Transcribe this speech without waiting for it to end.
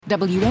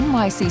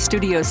WNYC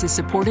Studios is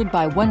supported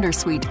by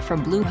Wondersuite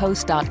from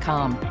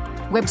Bluehost.com.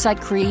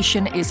 Website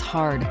creation is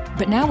hard,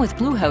 but now with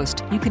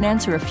Bluehost, you can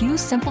answer a few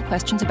simple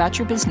questions about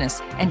your business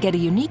and get a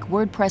unique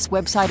WordPress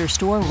website or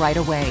store right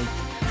away.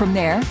 From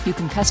there, you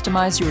can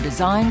customize your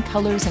design,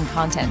 colors, and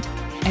content.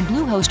 And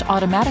Bluehost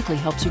automatically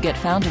helps you get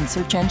found in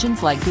search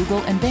engines like Google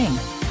and Bing.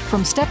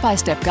 From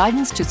step-by-step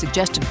guidance to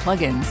suggested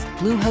plugins,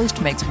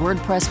 Bluehost makes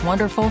WordPress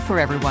wonderful for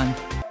everyone.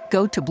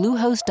 Go to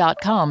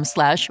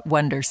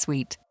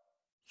bluehost.com/wondersuite.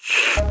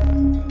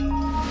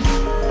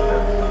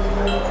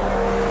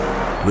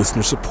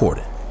 Listener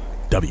supported.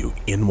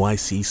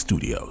 WNYC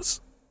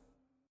Studios.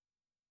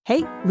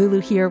 Hey, Lulu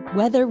here.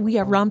 Whether we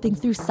are romping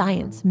through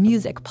science,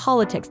 music,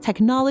 politics,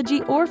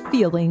 technology, or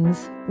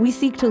feelings, we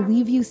seek to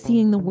leave you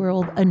seeing the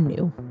world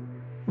anew.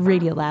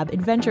 Radiolab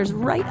adventures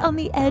right on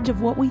the edge of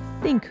what we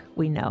think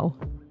we know.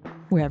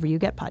 Wherever you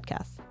get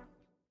podcasts.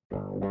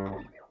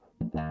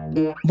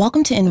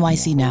 Welcome to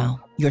NYC Now,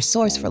 your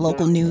source for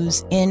local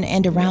news in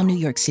and around New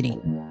York City.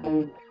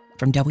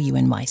 From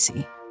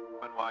WNYC.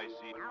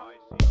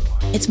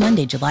 It's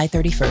Monday, July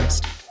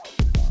 31st.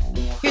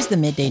 Here's the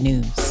Midday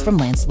News from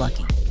Lance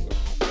Lucky.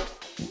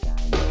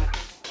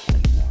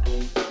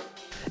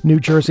 New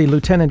Jersey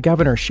Lieutenant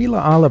Governor Sheila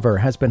Oliver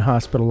has been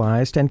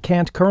hospitalized and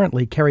can't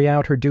currently carry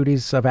out her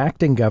duties of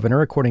acting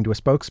governor, according to a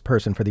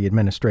spokesperson for the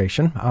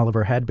administration.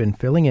 Oliver had been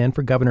filling in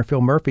for Governor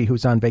Phil Murphy,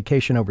 who's on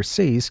vacation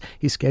overseas.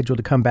 He's scheduled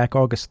to come back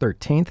August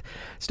 13th.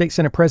 State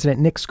Senate President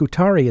Nick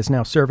Scutari is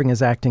now serving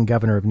as acting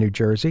governor of New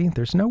Jersey.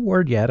 There's no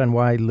word yet on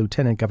why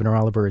Lieutenant Governor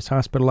Oliver is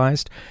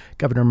hospitalized.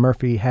 Governor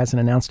Murphy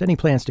hasn't announced any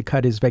plans to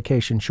cut his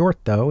vacation short,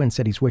 though, and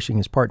said he's wishing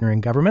his partner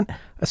in government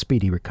a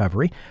speedy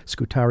recovery.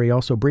 Scutari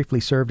also briefly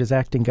served as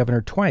acting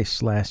governor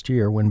twice last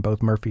year when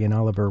both Murphy and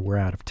Oliver were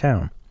out of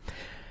town.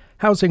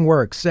 Housing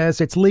Works says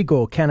its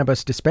legal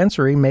cannabis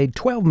dispensary made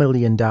 $12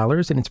 million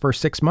in its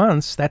first 6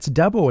 months. That's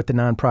double what the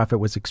nonprofit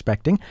was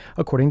expecting,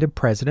 according to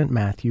President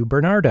Matthew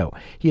Bernardo.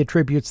 He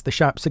attributes the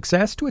shop's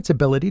success to its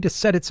ability to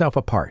set itself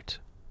apart.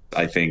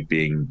 I think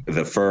being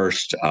the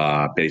first,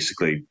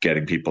 basically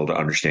getting people to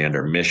understand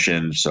our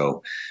mission.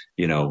 So,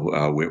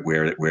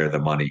 where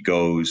the money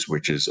goes,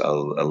 which is a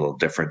little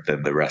different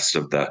than the rest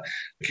of the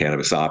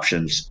cannabis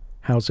options.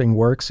 Housing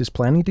Works is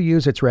planning to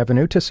use its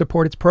revenue to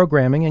support its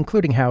programming,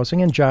 including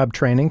housing and job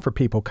training for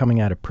people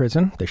coming out of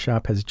prison. The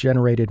shop has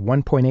generated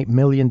 $1.8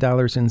 million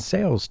in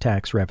sales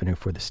tax revenue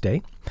for the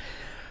state.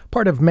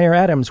 Part of Mayor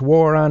Adams'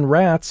 war on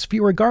rats,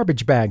 fewer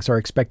garbage bags are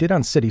expected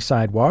on city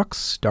sidewalks.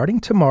 Starting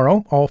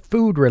tomorrow, all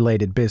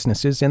food-related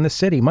businesses in the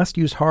city must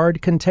use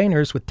hard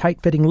containers with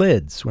tight-fitting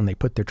lids when they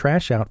put their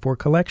trash out for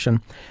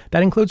collection.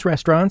 That includes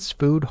restaurants,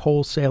 food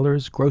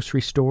wholesalers,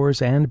 grocery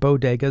stores, and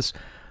bodegas,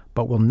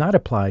 but will not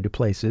apply to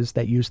places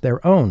that use their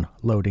own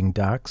loading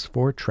docks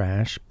for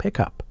trash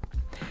pickup.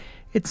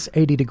 It's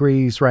 80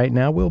 degrees right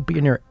now. We'll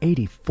be near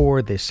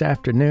 84 this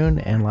afternoon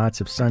and lots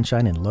of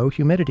sunshine and low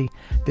humidity.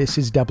 This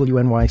is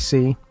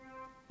WNYC.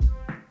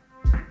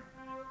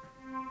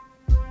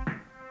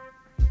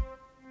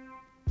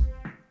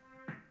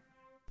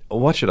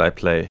 What should I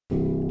play?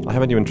 I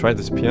haven't even tried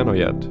this piano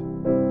yet.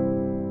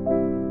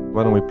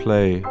 Why don't we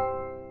play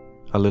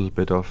a little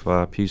bit of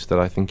a piece that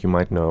I think you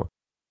might know?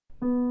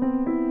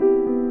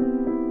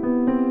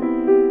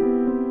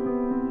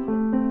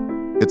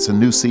 It's a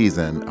new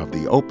season of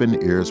the Open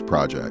Ears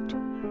Project.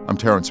 I'm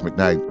Terrence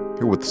McKnight,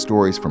 here with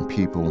stories from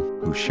people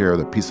who share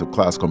the piece of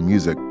classical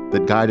music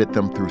that guided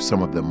them through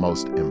some of the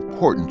most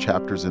important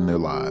chapters in their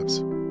lives.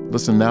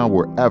 Listen now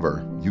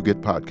wherever you get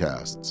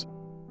podcasts.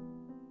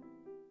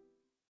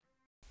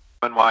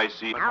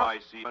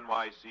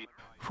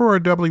 For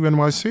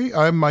WNYC,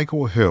 I'm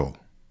Michael Hill.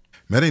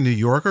 Many New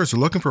Yorkers are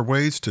looking for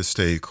ways to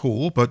stay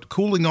cool, but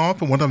cooling off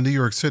in one of New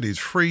York City's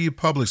free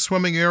public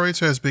swimming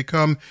areas has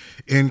become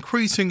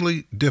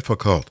increasingly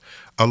difficult.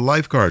 A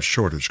lifeguard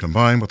shortage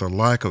combined with a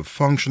lack of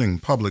functioning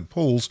public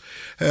pools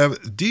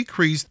have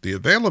decreased the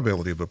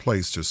availability of a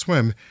place to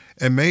swim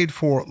and made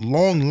for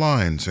long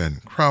lines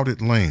and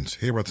crowded lanes.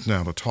 Here with us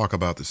now to talk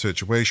about the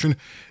situation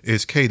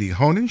is Katie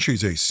Honan.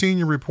 She's a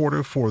senior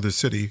reporter for the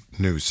City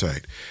news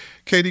site.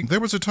 Katie, there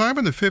was a time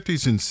in the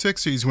 50s and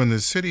 60s when the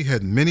city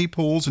had mini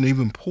pools and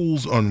even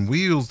pools on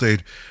wheels.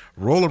 They'd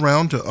roll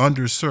around to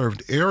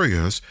underserved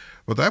areas,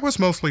 but that was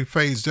mostly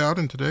phased out,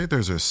 and today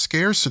there's a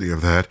scarcity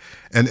of that.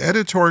 An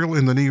editorial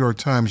in the New York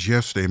Times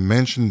yesterday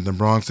mentioned in the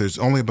Bronx there's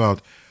only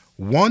about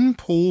one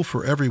pool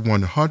for every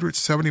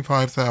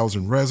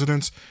 175,000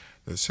 residents.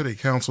 The city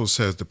council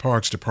says the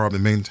Parks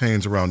Department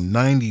maintains around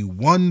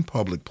 91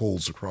 public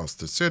pools across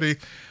the city.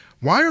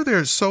 Why are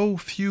there so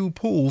few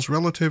pools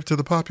relative to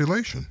the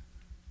population?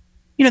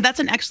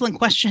 That's an excellent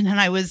question. And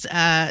I was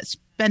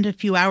spent a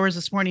few hours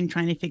this morning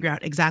trying to figure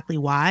out exactly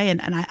why. And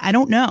I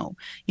don't know.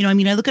 I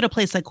look at a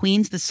place like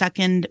Queens, the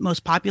second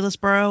most populous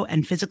borough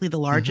and physically the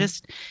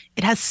largest. Mm-hmm.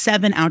 It has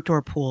 7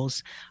 outdoor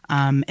pools.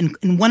 And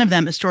one of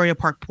them, Astoria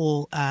Park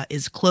Pool,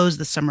 is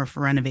closed this summer for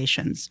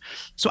renovations.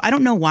 So I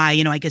don't know why.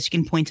 I guess you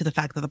can point to the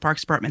fact that the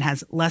Parks Department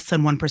has less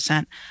than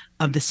 1%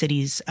 of the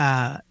city's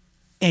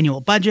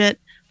annual budget.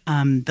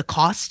 the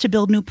cost to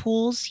build new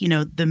pools.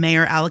 The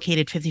mayor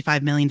allocated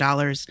 $55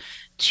 million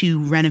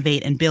to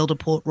renovate and build a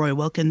pool at Roy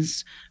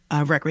Wilkins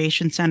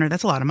Recreation Center.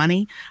 That's a lot of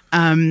money.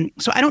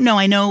 So I don't know.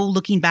 I know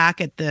looking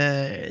back at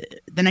the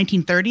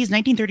 1930s,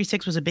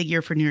 1936 was a big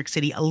year for New York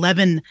City.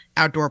 11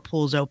 outdoor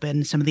pools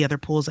opened. Some of the other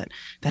pools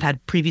that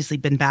had previously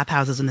been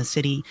bathhouses in the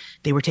city,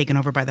 they were taken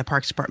over by the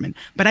Parks Department.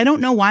 But I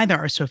don't know why there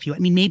are so few. I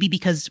mean, maybe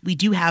because we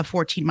do have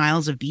 14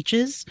 miles of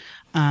beaches.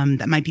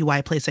 That might be why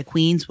a place like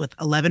Queens with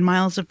 11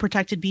 miles of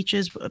protected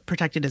beaches,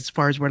 protected as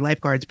far as where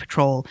lifeguards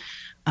patrol,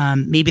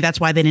 maybe that's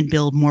why they didn't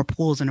build more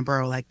pools in a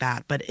borough like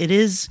that. But it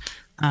is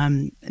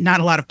not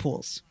a lot of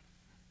pools.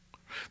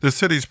 The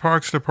city's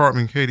Parks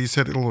Department, Katie,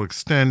 said it will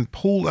extend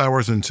pool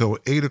hours until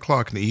 8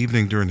 o'clock in the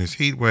evening during this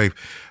heat wave,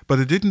 but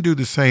it didn't do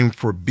the same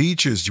for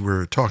beaches you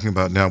were talking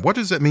about now. What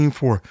does that mean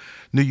for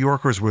New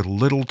Yorkers with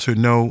little to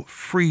no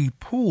free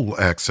pool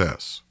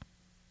access?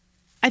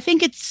 I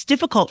think it's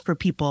difficult for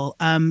people.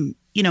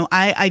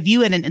 I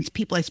view it, and it's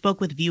people I spoke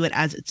with view it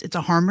as it's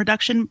a harm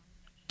reduction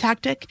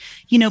tactic.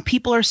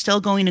 People are still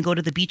going to go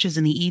to the beaches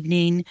in the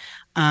evening.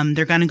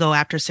 They're going to go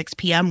after 6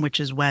 p.m., which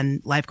is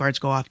when lifeguards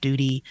go off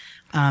duty.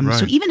 Right.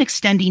 So even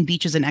extending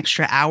beaches an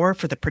extra hour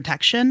for the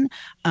protection,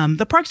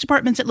 the Parks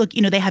Department said, look,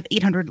 they have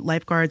 800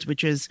 lifeguards,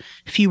 which is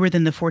fewer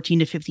than the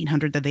 1,400 to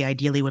 1,500 that they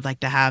ideally would like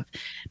to have.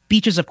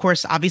 Beaches, of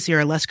course, obviously are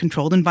a less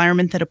controlled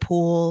environment than a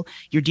pool.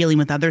 You're dealing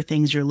with other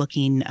things. You're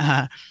looking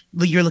at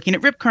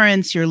rip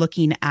currents. You're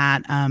looking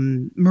at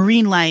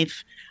marine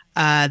life.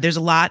 There's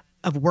a lot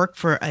of work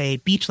for a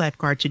beach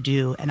lifeguard to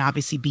do, and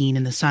obviously being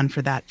in the sun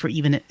for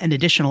even an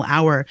additional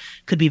hour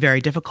could be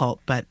very difficult.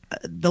 But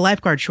the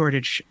lifeguard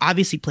shortage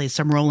obviously plays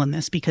some role in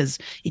this, because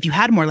if you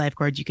had more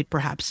lifeguards, you could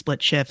perhaps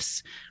split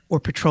shifts or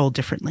patrol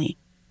differently.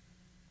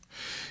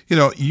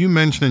 You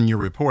mentioned in your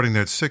reporting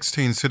that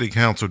 16 city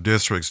council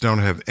districts don't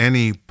have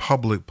any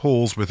public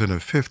pools within a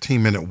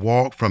 15-minute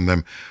walk from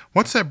them.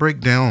 What's that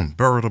breakdown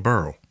borough to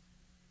borough?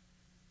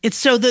 It's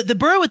so the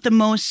borough with the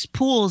most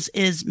pools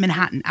is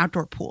Manhattan,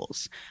 outdoor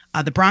pools.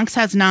 The Bronx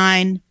has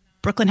 9,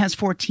 Brooklyn has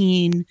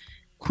 14,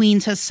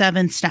 Queens has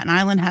 7, Staten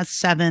Island has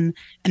 7,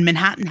 and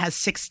Manhattan has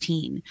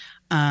 16.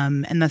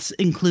 And this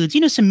includes,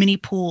 some mini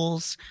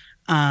pools,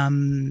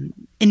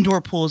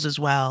 indoor pools as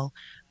well,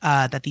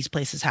 that these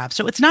places have.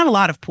 So it's not a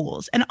lot of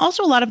pools. And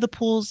also a lot of the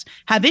pools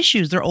have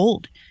issues. They're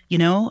old,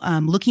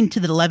 looking to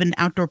the 11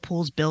 outdoor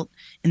pools built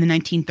in the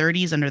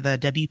 1930s under the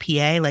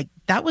WPA,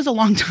 that was a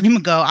long time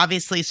ago,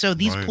 obviously. So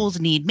these Right. pools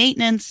need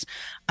maintenance.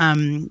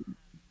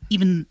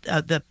 Even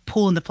the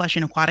pool in the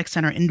Flushing Aquatic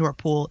Center, indoor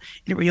pool,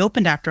 it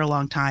reopened after a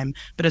long time,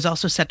 but is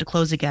also set to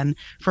close again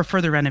for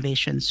further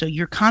renovation. So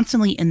you're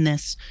constantly in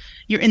this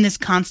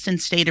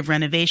constant state of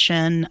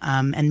renovation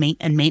and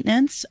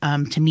maintenance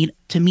to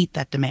meet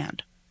that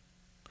demand.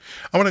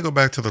 I want to go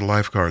back to the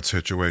lifeguard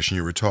situation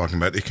you were talking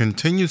about. It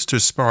continues to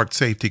spark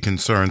safety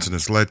concerns and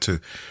has led to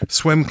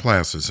swim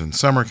classes and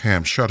summer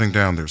camps shutting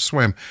down their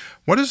swim.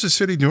 What is the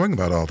city doing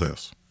about all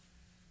this?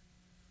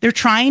 They're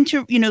trying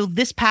to,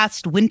 this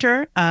past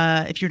winter,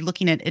 if you're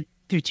looking at it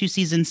through 2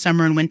 seasons,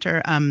 summer and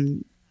winter,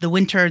 the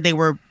winter they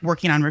were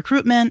working on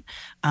recruitment.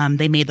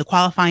 They made the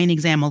qualifying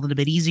exam a little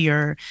bit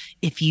easier.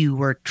 If you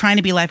were trying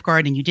to be a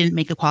lifeguard and you didn't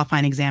make the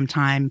qualifying exam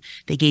time,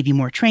 they gave you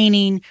more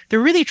training. They're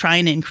really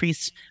trying to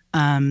increase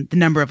the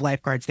number of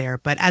lifeguards there.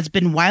 But as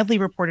been widely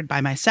reported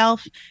by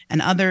myself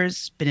and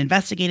others, been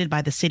investigated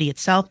by the city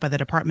itself, by the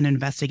Department of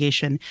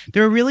Investigation,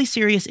 there are really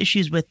serious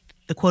issues with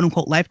the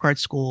quote-unquote lifeguard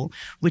school,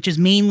 which is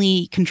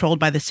mainly controlled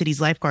by the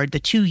city's lifeguard, the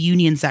 2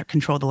 unions that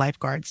control the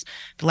lifeguards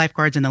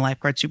and the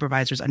lifeguard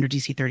supervisors under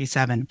DC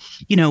 37.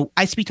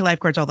 I speak to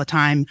lifeguards all the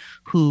time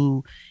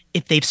who,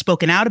 if they've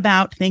spoken out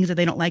about things that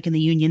they don't like in the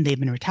union, they've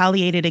been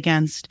retaliated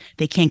against.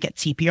 They can't get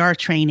CPR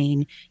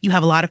training. You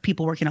have a lot of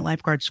people working at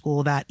lifeguard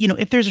school that,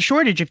 if there's a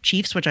shortage of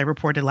chiefs, which I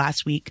reported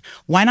last week,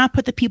 why not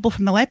put the people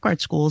from the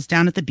lifeguard schools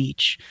down at the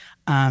beach?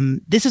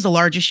 This is a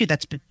large issue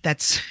that's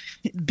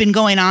been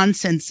going on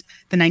since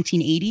the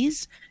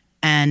 1980s.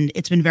 And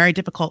it's been very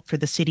difficult for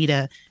the city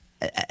to,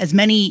 as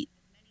many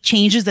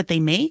changes that they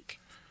make,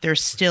 they're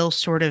still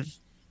sort of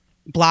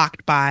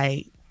blocked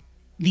by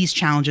these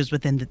challenges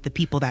within the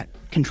people that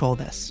control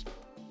this.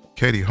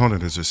 Katie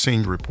Honan is a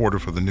senior reporter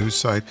for the news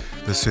site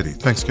The City.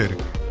 Thanks, Katie.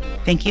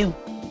 Thank you.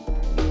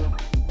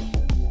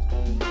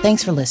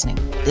 Thanks for listening.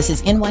 This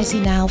is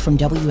NYC Now from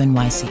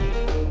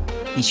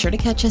WNYC. Be sure to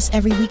catch us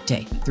every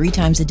weekday, 3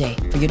 times a day,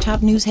 for your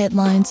top news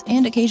headlines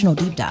and occasional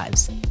deep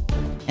dives.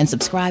 And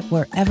subscribe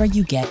wherever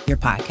you get your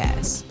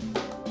podcasts.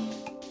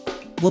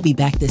 We'll be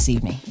back this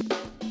evening.